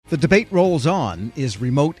The debate rolls on. Is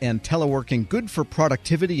remote and teleworking good for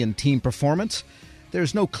productivity and team performance?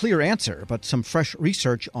 There's no clear answer, but some fresh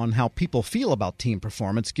research on how people feel about team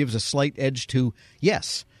performance gives a slight edge to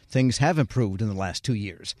yes. Things have improved in the last 2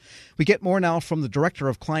 years. We get more now from the Director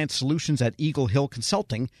of Client Solutions at Eagle Hill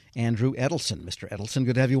Consulting, Andrew Edelson. Mr. Edelson,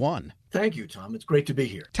 good to have you on. Thank you, Tom. It's great to be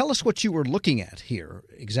here. Tell us what you were looking at here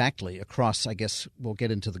exactly across, I guess we'll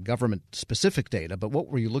get into the government-specific data, but what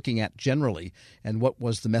were you looking at generally, and what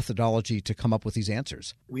was the methodology to come up with these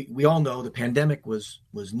answers? We all know the pandemic was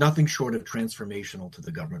nothing short of transformational to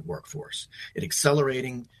the government workforce. It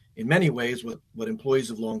accelerating in many ways what employees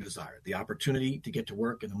have long desired, the opportunity to get to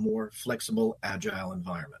work in a more flexible, agile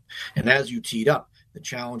environment. And as you teed up, the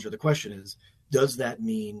challenge or the question is, does that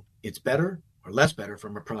mean it's better or less better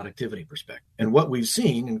from a productivity perspective? And what we've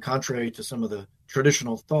seen, and contrary to some of the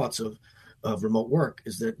traditional thoughts of remote work,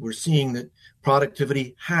 is that we're seeing that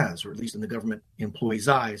productivity has, or at least in the government employees'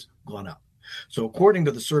 eyes, gone up. So according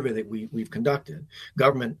to the survey that we've conducted,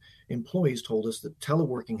 government employees told us that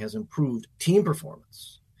teleworking has improved team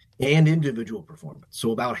performance and individual performance.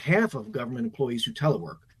 So about half of government employees who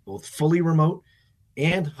telework, both fully remote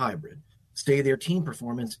and hybrid, say their team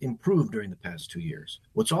performance improved during the past 2 years.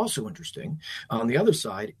 What's also interesting on the other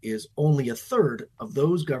side is only a third of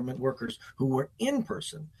those government workers who were in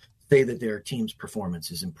person say that their team's performance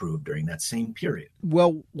has improved during that same period.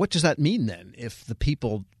 Well, what does that mean then? If the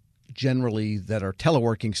people generally that are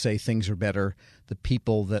teleworking say things are better, the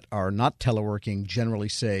people that are not teleworking generally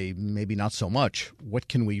say maybe not so much. What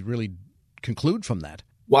can we really conclude from that?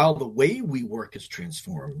 While the way we work is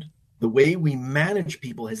transformed, the way we manage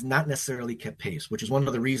people has not necessarily kept pace, which is one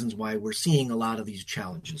of the reasons why we're seeing a lot of these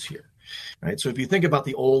challenges here. Right? So if you think about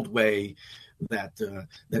the old way that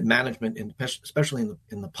management, especially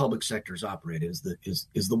in the public sector, is operated,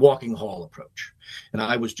 is the walking hall approach. And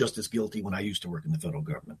I was just as guilty when I used to work in the federal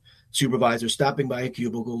government. Supervisors stopping by a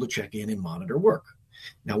cubicle to check in and monitor work.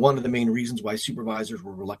 Now, one of the main reasons why supervisors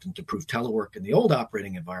were reluctant to approve telework in the old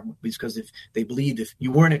operating environment was because if they believed if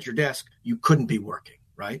you weren't at your desk, you couldn't be working.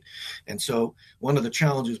 Right. And so one of the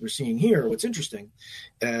challenges we're seeing here, what's interesting,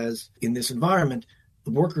 as in this environment,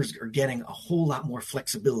 the workers are getting a whole lot more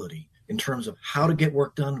flexibility in terms of how to get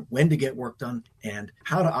work done, when to get work done, and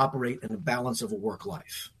how to operate in the balance of a work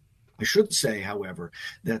life. I should say, however,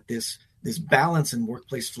 that this balance in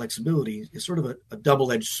workplace flexibility is sort of a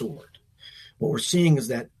double-edged sword. What we're seeing is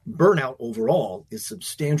that burnout overall is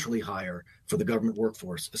substantially higher for the government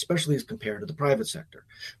workforce, especially as compared to the private sector,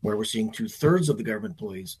 where we're seeing 2/3 of the government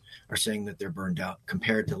employees are saying that they're burned out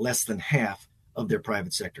compared to less than half of their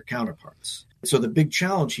private sector counterparts. So the big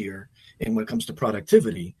challenge here, and when it comes to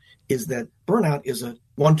productivity, is that burnout is a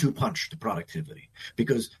 1-2 punch to productivity,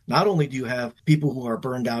 because not only do you have people who are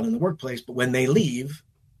burned out in the workplace, but when they leave,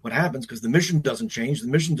 what happens, because the mission doesn't change, the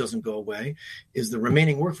mission doesn't go away, is the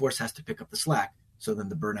remaining workforce has to pick up the slack. So then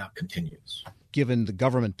the burnout continues. Given the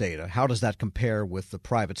government data, how does that compare with the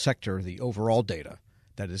private sector, the overall data?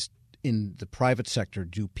 That is, in the private sector,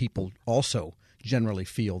 do people also generally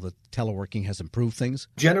feel that teleworking has improved things?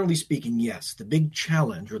 Generally speaking, yes. The big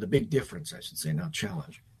challenge, or the big difference, I should say, not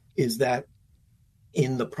challenge, is that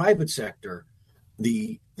in the private sector,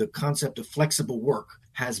 the concept of flexible work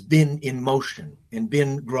has been in motion and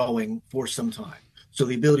been growing for some time. So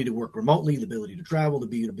the ability to work remotely, the ability to travel, the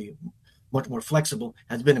ability to be much more flexible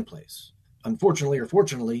has been in place. Unfortunately or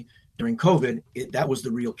fortunately, during COVID, that was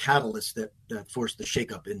the real catalyst that forced the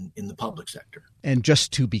shakeup in the public sector. And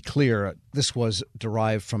just to be clear, this was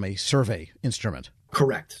derived from a survey instrument.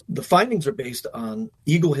 Correct. The findings are based on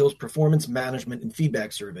Eagle Hill's performance management and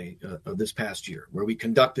feedback survey of this past year, where we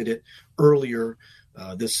conducted it earlier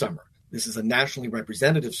this summer. This is a nationally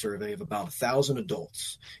representative survey of about 1,000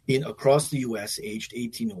 adults across the U.S. aged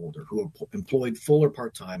 18 and older who are employed full or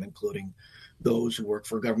part-time, including those who work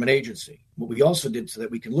for a government agency. What we also did so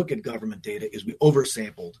that we can look at government data is we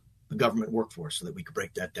oversampled the government workforce so that we could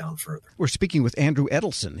break that down further. We're speaking with Andrew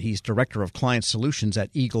Edelson. He's Director of Client Solutions at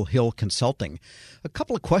Eagle Hill Consulting. A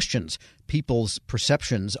couple of questions. People's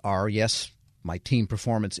perceptions are, yes, my team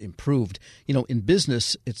performance improved. You know, in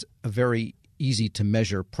business, it's a very easy to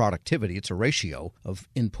measure productivity. It's a ratio of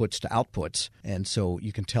inputs to outputs. And so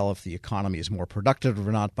you can tell if the economy is more productive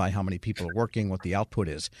or not by how many people are working, what the output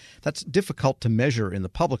is. That's difficult to measure in the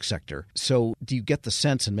public sector. So do you get the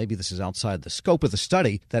sense, and maybe this is outside the scope of the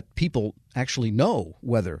study, that people actually know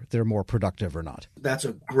whether they're more productive or not? That's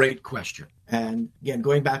a great question. And again,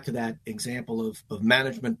 going back to that example of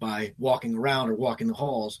management by walking around or walking the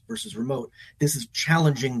halls versus remote, this is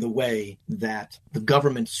challenging the way that the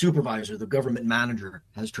government supervisor, the government manager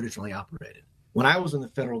has traditionally operated. When I was in the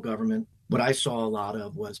federal government, what I saw a lot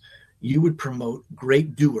of was you would promote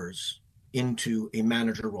great doers into a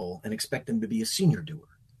manager role and expect them to be a senior doer,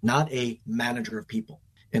 not a manager of people.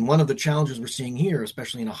 And one of the challenges we're seeing here,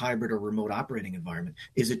 especially in a hybrid or remote operating environment,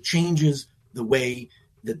 is it changes the way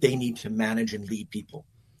that they need to manage and lead people.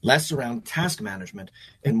 Less around task management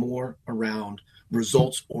and more around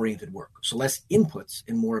results-oriented work. So less inputs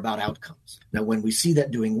and more about outcomes. Now, when we see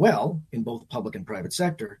that doing well in both public and private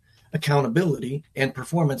sector, accountability and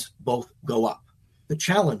performance both go up. The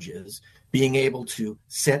challenge is being able to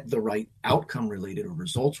set the right outcome-related or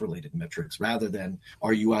results-related metrics rather than,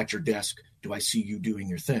 are you at your desk? Do I see you doing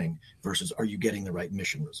your thing? Versus, are you getting the right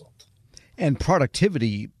mission result? And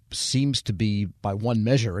productivity seems to be, by one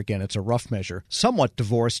measure, again, it's a rough measure, somewhat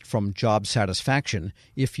divorced from job satisfaction.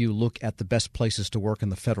 If you look at the best places to work in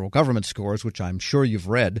the federal government scores, which I'm sure you've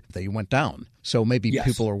read, they went down. So maybe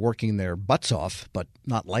people are working their butts off, but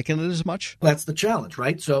not liking it as much? That's the challenge,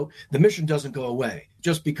 right? So the mission doesn't go away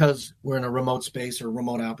just because we're in a remote space or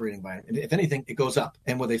remote operating environment. If anything, it goes up.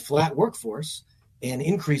 And with a flat workforce and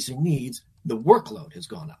increasing needs, the workload has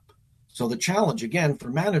gone up. So the challenge, again, for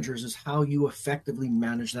managers is how you effectively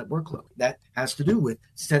manage that workload. That has to do with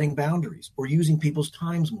setting boundaries or using people's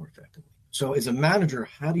times more effectively. So as a manager,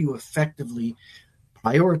 how do you effectively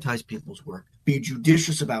prioritize people's work, be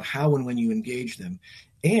judicious about how and when you engage them,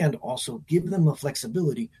 and also give them the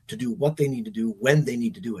flexibility to do what they need to do when they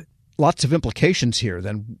need to do it? Lots of implications here.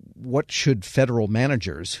 Then what should federal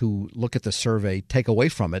managers who look at the survey take away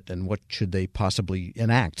from it, and what should they possibly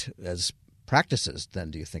enact as practices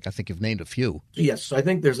then, do you think? I think you've named a few. Yes. So I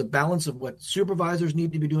think there's a balance of what supervisors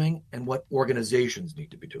need to be doing and what organizations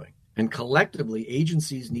need to be doing. And collectively,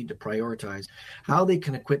 agencies need to prioritize how they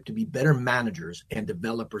can equip to be better managers and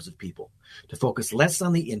developers of people, to focus less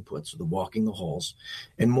on the inputs, the walking the halls,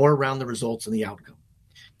 and more around the results and the outcome.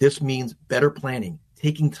 This means better planning,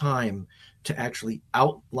 taking time to actually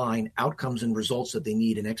outline outcomes and results that they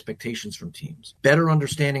need and expectations from teams, better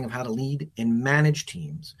understanding of how to lead and manage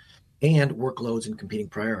teams, and workloads and competing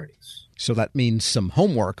priorities. So that means some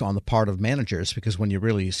homework on the part of managers, because when you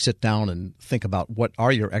really sit down and think about what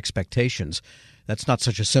are your expectations, that's not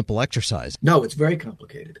such a simple exercise. No, it's very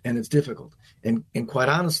complicated and it's difficult. And quite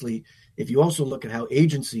honestly, if you also look at how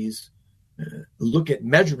agencies look at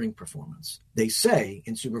measuring performance, they say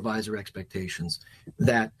in supervisor expectations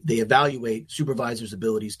that they evaluate supervisors'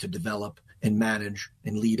 abilities to develop and manage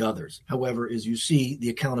and lead others. However, as you see, the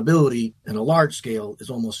accountability on a large scale is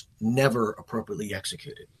almost never appropriately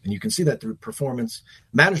executed. And you can see that through performance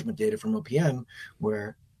management data from OPM,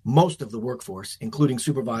 where most of the workforce, including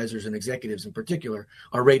supervisors and executives in particular,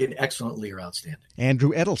 are rated excellently or outstanding. Andrew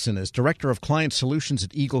Edelson is Director of Client Solutions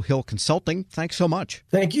at Eagle Hill Consulting. Thanks so much.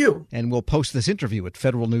 Thank you. And we'll post this interview at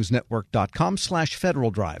federalnewsnetwork.com/Federal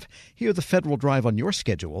Drive. Hear the Federal Drive on your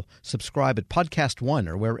schedule. Subscribe at Podcast One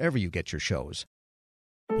or wherever you get your shows.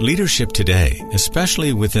 Leadership today,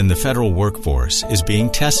 especially within the federal workforce, is being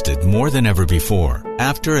tested more than ever before.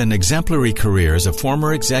 After an exemplary career as a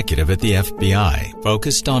former executive at the FBI,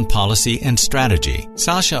 focused on policy and strategy,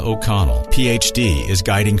 Sasha O'Connell, Ph.D., is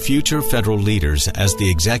guiding future federal leaders as the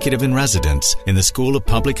executive in residence in the School of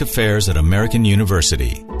Public Affairs at American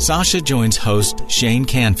University. Sasha joins host Shane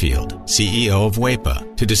Canfield, CEO of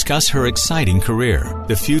WEPA, to discuss her exciting career,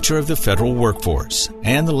 the future of the federal workforce,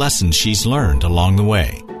 and the lessons she's learned along the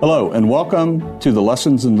way. Hello, and welcome to the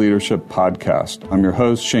Lessons in Leadership podcast. I'm your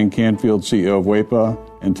host, Shane Canfield, CEO of WEPA,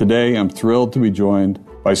 and today I'm thrilled to be joined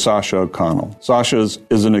by Sasha O'Connell. Sasha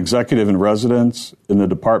is an executive in residence in the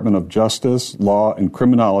Department of Justice, Law, and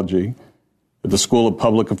Criminology at the School of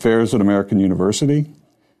Public Affairs at American University,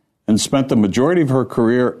 and spent the majority of her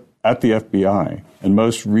career at the FBI, and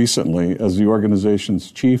most recently as the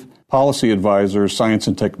organization's Chief Policy Advisor, Science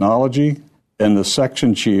and Technology, and the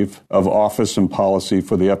Section Chief of Office and Policy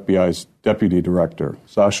for the FBI's Deputy Director.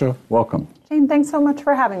 Sasha, welcome. Shane, thanks so much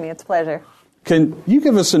for having me. It's a pleasure. Can you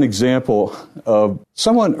give us an example of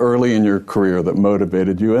someone early in your career that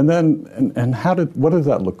motivated you, and then what did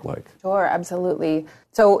that look like? Sure, absolutely.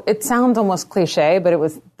 So it sounds almost cliche, but it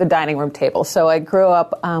was the dining room table. So I grew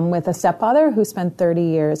up with a stepfather who spent 30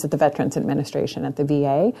 years at the Veterans Administration at the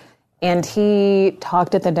VA, and he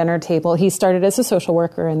talked at the dinner table. He started as a social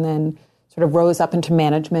worker and then sort of rose up into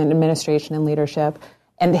management, administration, and leadership.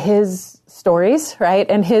 And his stories, right,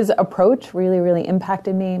 and his approach really, really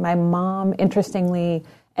impacted me. My mom, interestingly,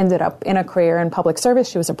 ended up in a career in public service.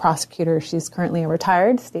 She was a prosecutor. She's currently a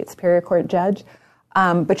retired state superior court judge.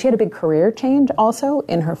 But she had a big career change also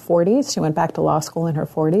in her 40s. She went back to law school in her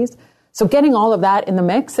 40s. So getting all of that in the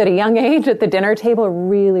mix at a young age at the dinner table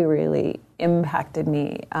really, really impacted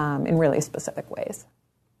me in really specific ways.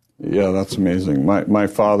 Yeah, that's amazing. My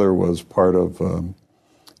father was part of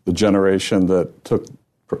the generation that took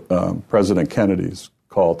President Kennedy's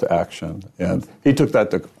call to action. And he took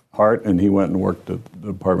that to heart, and he went and worked at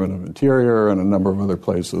the Department of Interior and a number of other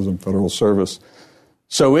places in federal service.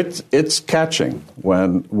 So it's catching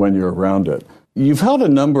when you're around it. You've held a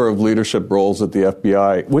number of leadership roles at the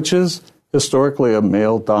FBI, which is historically a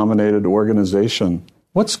male-dominated organization.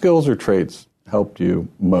 What skills or traits helped you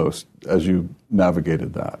most as you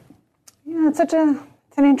navigated that? Yeah, it's an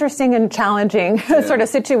interesting and challenging sort of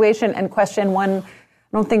situation and question. One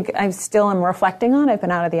I don't think I still am reflecting on. I've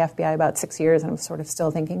been out of the FBI about 6 years, and I'm sort of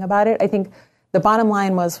still thinking about it. I think the bottom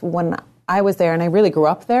line was when I was there, and I really grew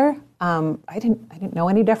up there, I didn't know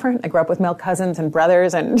any different. I grew up with male cousins and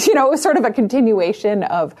brothers, and it was sort of a continuation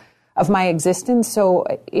of my existence. So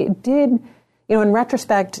it did, in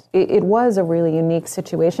retrospect, it was a really unique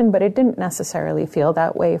situation, but it didn't necessarily feel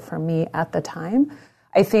that way for me at the time.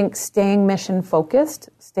 I think staying mission-focused,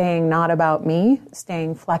 staying not about me,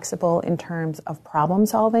 staying flexible in terms of problem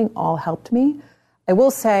solving all helped me. I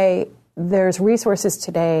will say there's resources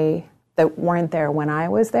today that weren't there when I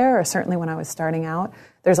was there, or certainly when I was starting out.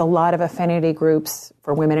 There's a lot of affinity groups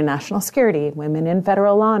for women in national security, women in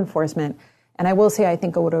federal law enforcement. And I will say I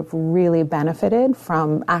think I would have really benefited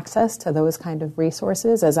from access to those kind of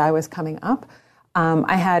resources as I was coming up.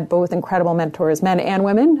 I had both incredible mentors, men and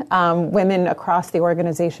women, women across the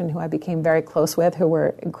organization who I became very close with, who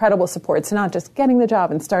were incredible supports, not just getting the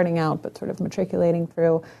job and starting out, but sort of matriculating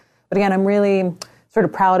through. But again, I'm really sort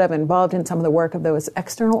of proud of and involved in some of the work of those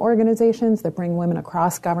external organizations that bring women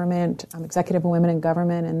across government, executive women in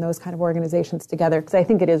government, and those kind of organizations together, because I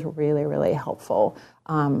think it is really, really helpful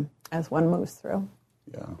as one moves through.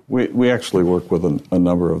 Yeah, we actually work with a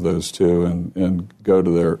number of those too, and go to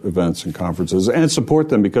their events and conferences and support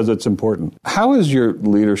them because it's important. How has your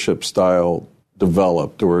leadership style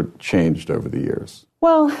developed or changed over the years?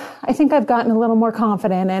 Well, I think I've gotten a little more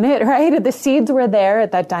confident in it, right? The seeds were there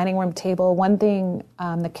at that dining room table. One thing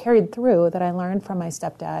that carried through that I learned from my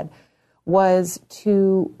stepdad was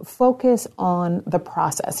to focus on the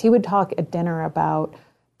process. He would talk at dinner about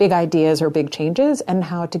big ideas or big changes and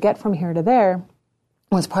how to get from here to there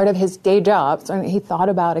was part of his day job, so he thought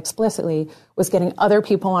about explicitly, was getting other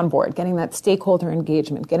people on board, getting that stakeholder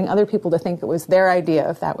engagement, getting other people to think it was their idea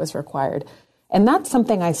if that was required. And that's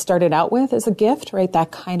something I started out with as a gift, right,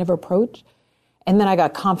 that kind of approach. And then I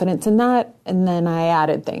got confidence in that, and then I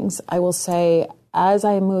added things. I will say, as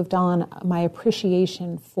I moved on, my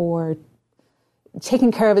appreciation for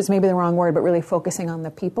taking care of is maybe the wrong word, but really focusing on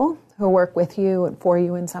the people who work with you and for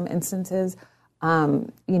you in some instances,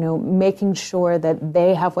 making sure that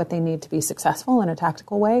they have what they need to be successful in a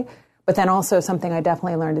tactical way. But then also something I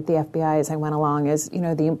definitely learned at the FBI as I went along is,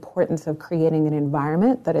 the importance of creating an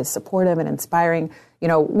environment that is supportive and inspiring.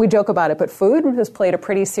 We joke about it, but food has played a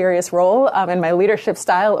pretty serious role in my leadership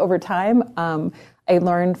style over time. I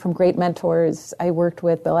learned from great mentors. I worked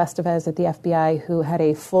with Bill Estevez at the FBI, who had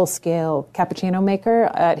a full-scale cappuccino maker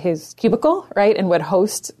at his cubicle, right, and would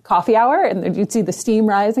host coffee hour, and you'd see the steam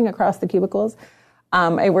rising across the cubicles.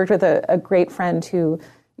 I worked with a great friend who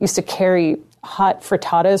used to carry hot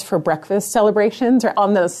frittatas for breakfast celebrations or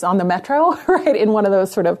on the metro, right, in one of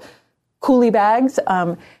those sort of coolie bags.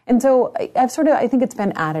 And so I think it's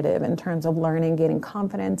been additive in terms of learning, gaining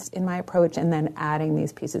confidence in my approach, and then adding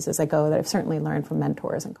these pieces as I go that I've certainly learned from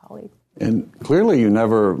mentors and colleagues. And clearly you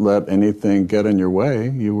never let anything get in your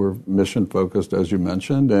way. You were mission focused, as you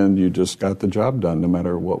mentioned, and you just got the job done no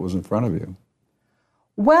matter what was in front of you.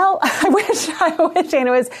 Well, I wish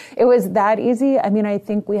it was that easy. I mean, I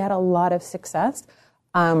think we had a lot of success.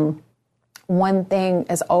 One thing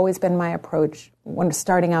has always been my approach when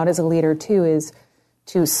starting out as a leader, too, is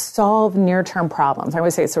to solve near-term problems. I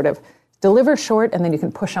always say sort of deliver short and then you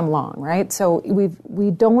can push them long, right? So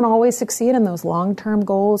we don't always succeed in those long-term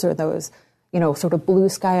goals or those, sort of blue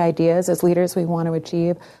sky ideas as leaders we want to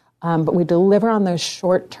achieve. But we deliver on those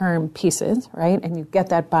short-term pieces, right? And you get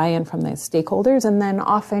that buy-in from the stakeholders. And then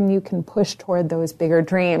often you can push toward those bigger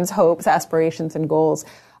dreams, hopes, aspirations, and goals.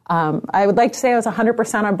 I would like to say I was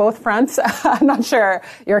 100% on both fronts. I'm not sure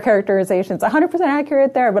your characterization's 100%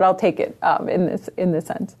 accurate there, but I'll take it in this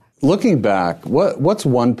sense. Looking back, what's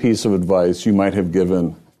one piece of advice you might have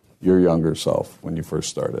given your younger self when you first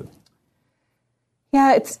started?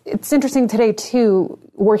 Yeah, it's interesting today, too,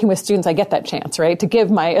 working with students, I get that chance, right, to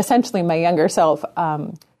give my younger self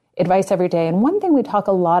advice every day. And one thing we talk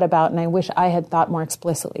a lot about, and I wish I had thought more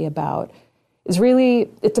explicitly about, is really,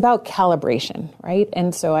 it's about calibration, right?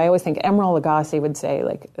 And so I always think Emeril Lagasse would say,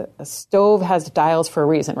 like, a stove has dials for a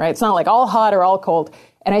reason, right? It's not like all hot or all cold.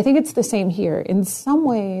 And I think it's the same here. In some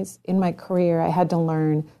ways, in my career, I had to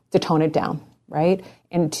learn to tone it down, right?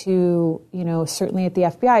 And to, certainly at the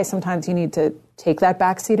FBI, sometimes you need to take that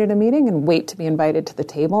backseat at a meeting and wait to be invited to the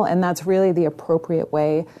table. And that's really the appropriate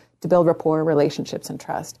way to build rapport, relationships, and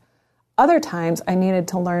trust. Other times I needed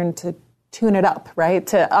to learn to tune it up, right?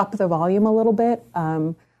 To up the volume a little bit.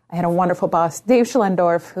 I had a wonderful boss, Dave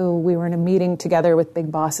Schlendorf, who we were in a meeting together with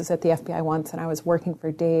big bosses at the FBI once, and I was working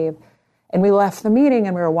for Dave. And we left the meeting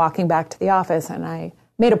and we were walking back to the office, and I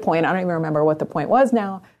made a point. I don't even remember what the point was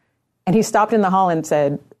now. And he stopped in the hall and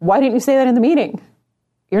said, "Why didn't you say that in the meeting?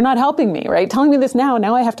 You're not helping me, right? Telling me this now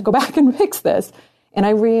I have to go back and fix this." And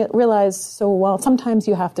I realized, sometimes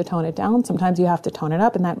you have to tone it down, sometimes you have to tone it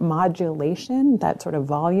up, and that modulation, that sort of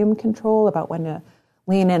volume control about when to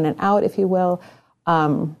lean in and out, if you will,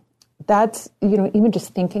 that's, even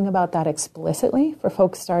just thinking about that explicitly for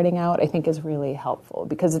folks starting out, I think is really helpful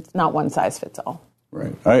because it's not one size fits all.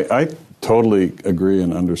 Right. I totally agree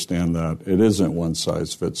and understand that. It isn't one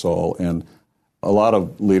size fits all. And a lot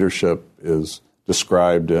of leadership is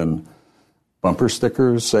described in bumper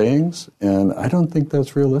stickers, sayings, and I don't think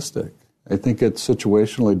that's realistic. I think it's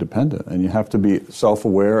situationally dependent, and you have to be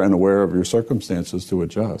self-aware and aware of your circumstances to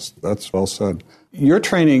adjust. That's well said. You're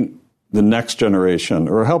training the next generation,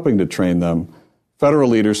 or helping to train them,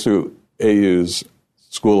 federal leaders through AU's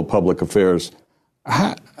School of Public Affairs.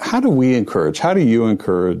 How do you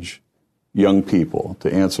encourage young people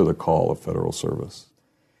to answer the call of federal service?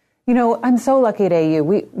 I'm so lucky at AU.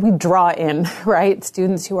 We draw in, right,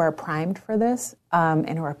 students who are primed for this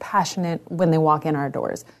and who are passionate when they walk in our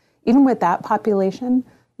doors. Even with that population,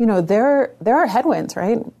 there are headwinds,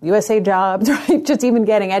 right? USA jobs, right? Just even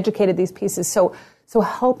getting educated, these pieces. So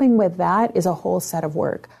helping with that is a whole set of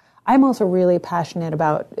work. I'm also really passionate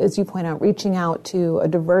about, as you point out, reaching out to a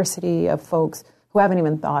diversity of folks who haven't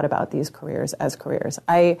even thought about these careers as careers.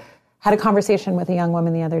 I had a conversation with a young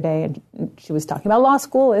woman the other day, and she was talking about law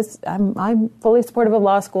school. I'm fully supportive of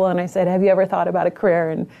law school, and I said, "Have you ever thought about a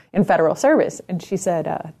career in federal service?" And she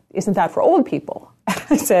said, "Isn't that for old people?"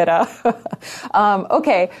 I said,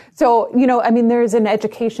 okay. So, there's an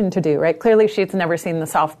education to do, right? Clearly she's never seen the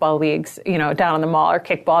softball leagues, down on the mall or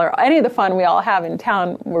kickball or any of the fun we all have in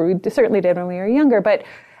town, where we certainly did when we were younger. But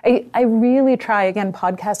I really try, again,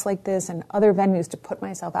 podcasts like this and other venues to put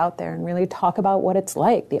myself out there and really talk about what it's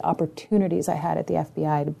like, the opportunities I had at the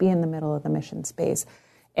FBI to be in the middle of the mission space,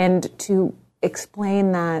 and to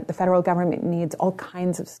explain that the federal government needs all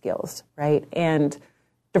kinds of skills, right? And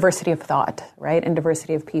diversity of thought, right? And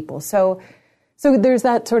diversity of people. So there's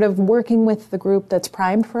that sort of working with the group that's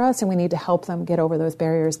primed for us, and we need to help them get over those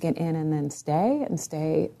barriers, get in, and then stay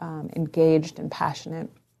engaged and passionate.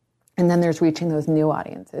 And then there's reaching those new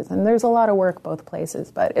audiences. And there's a lot of work both places,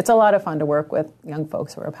 but it's a lot of fun to work with young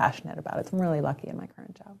folks who are passionate about it. So I'm really lucky in my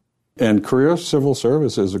current job. And career civil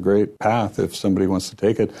service is a great path if somebody wants to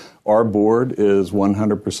take it. Our board is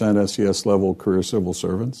 100% SES level career civil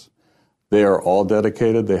servants. They are all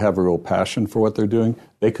dedicated. They have a real passion for what they're doing.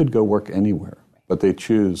 They could go work anywhere, but they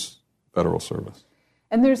choose federal service.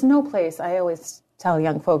 And there's no place, I always tell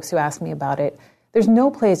young folks who ask me about it, there's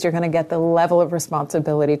no place you're going to get the level of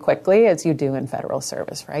responsibility quickly as you do in federal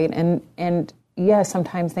service, right? And yes,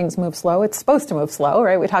 sometimes things move slow. It's supposed to move slow,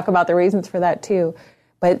 right? We talk about the reasons for that too.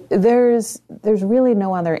 But there's really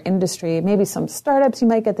no other industry, maybe some startups you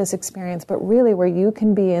might get this experience, but really where you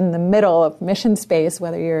can be in the middle of mission space,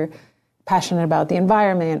 whether you're passionate about the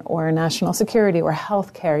environment or national security or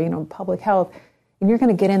healthcare, public health, and you're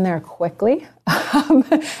going to get in there quickly and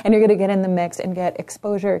you're going to get in the mix and get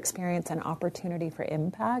exposure, experience, and opportunity for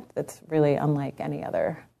impact that's really unlike any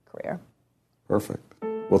other career. Perfect.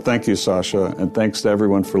 Well, thank you, Sasha, and thanks to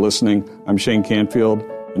everyone for listening. I'm Shane Canfield,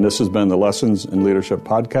 and this has been the Lessons in Leadership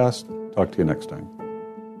podcast. Talk to you next time.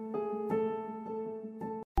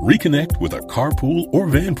 Reconnect with a carpool or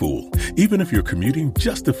vanpool. Even if you're commuting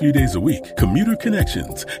just a few days a week, Commuter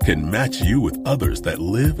Connections can match you with others that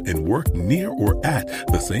live and work near or at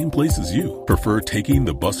the same place as you. Prefer taking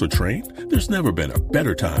the bus or train? There's never been a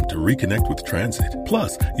better time to reconnect with transit.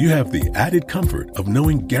 Plus, you have the added comfort of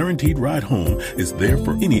knowing Guaranteed Ride Home is there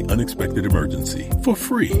for any unexpected emergency for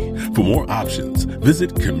free. For more options,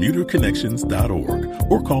 visit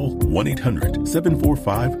commuterconnections.org or call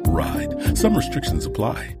 1-800-745-RIDE. Some restrictions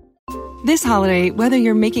apply. This holiday, whether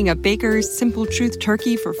you're making a Baker's Simple Truth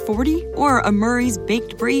turkey for 40 or a Murray's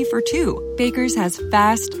Baked Brie for 2, Baker's has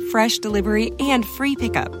fast, fresh delivery and free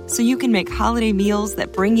pickup, so you can make holiday meals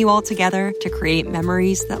that bring you all together to create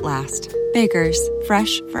memories that last. Baker's,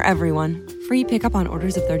 fresh for everyone. Free pickup on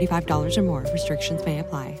orders of $35 or more. Restrictions may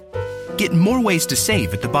apply. Get more ways to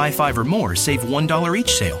save at the Buy 5 or More Save $1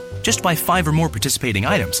 each sale. Just buy 5 or more participating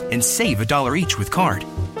items and save $1 each with card.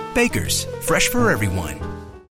 Baker's, fresh for everyone.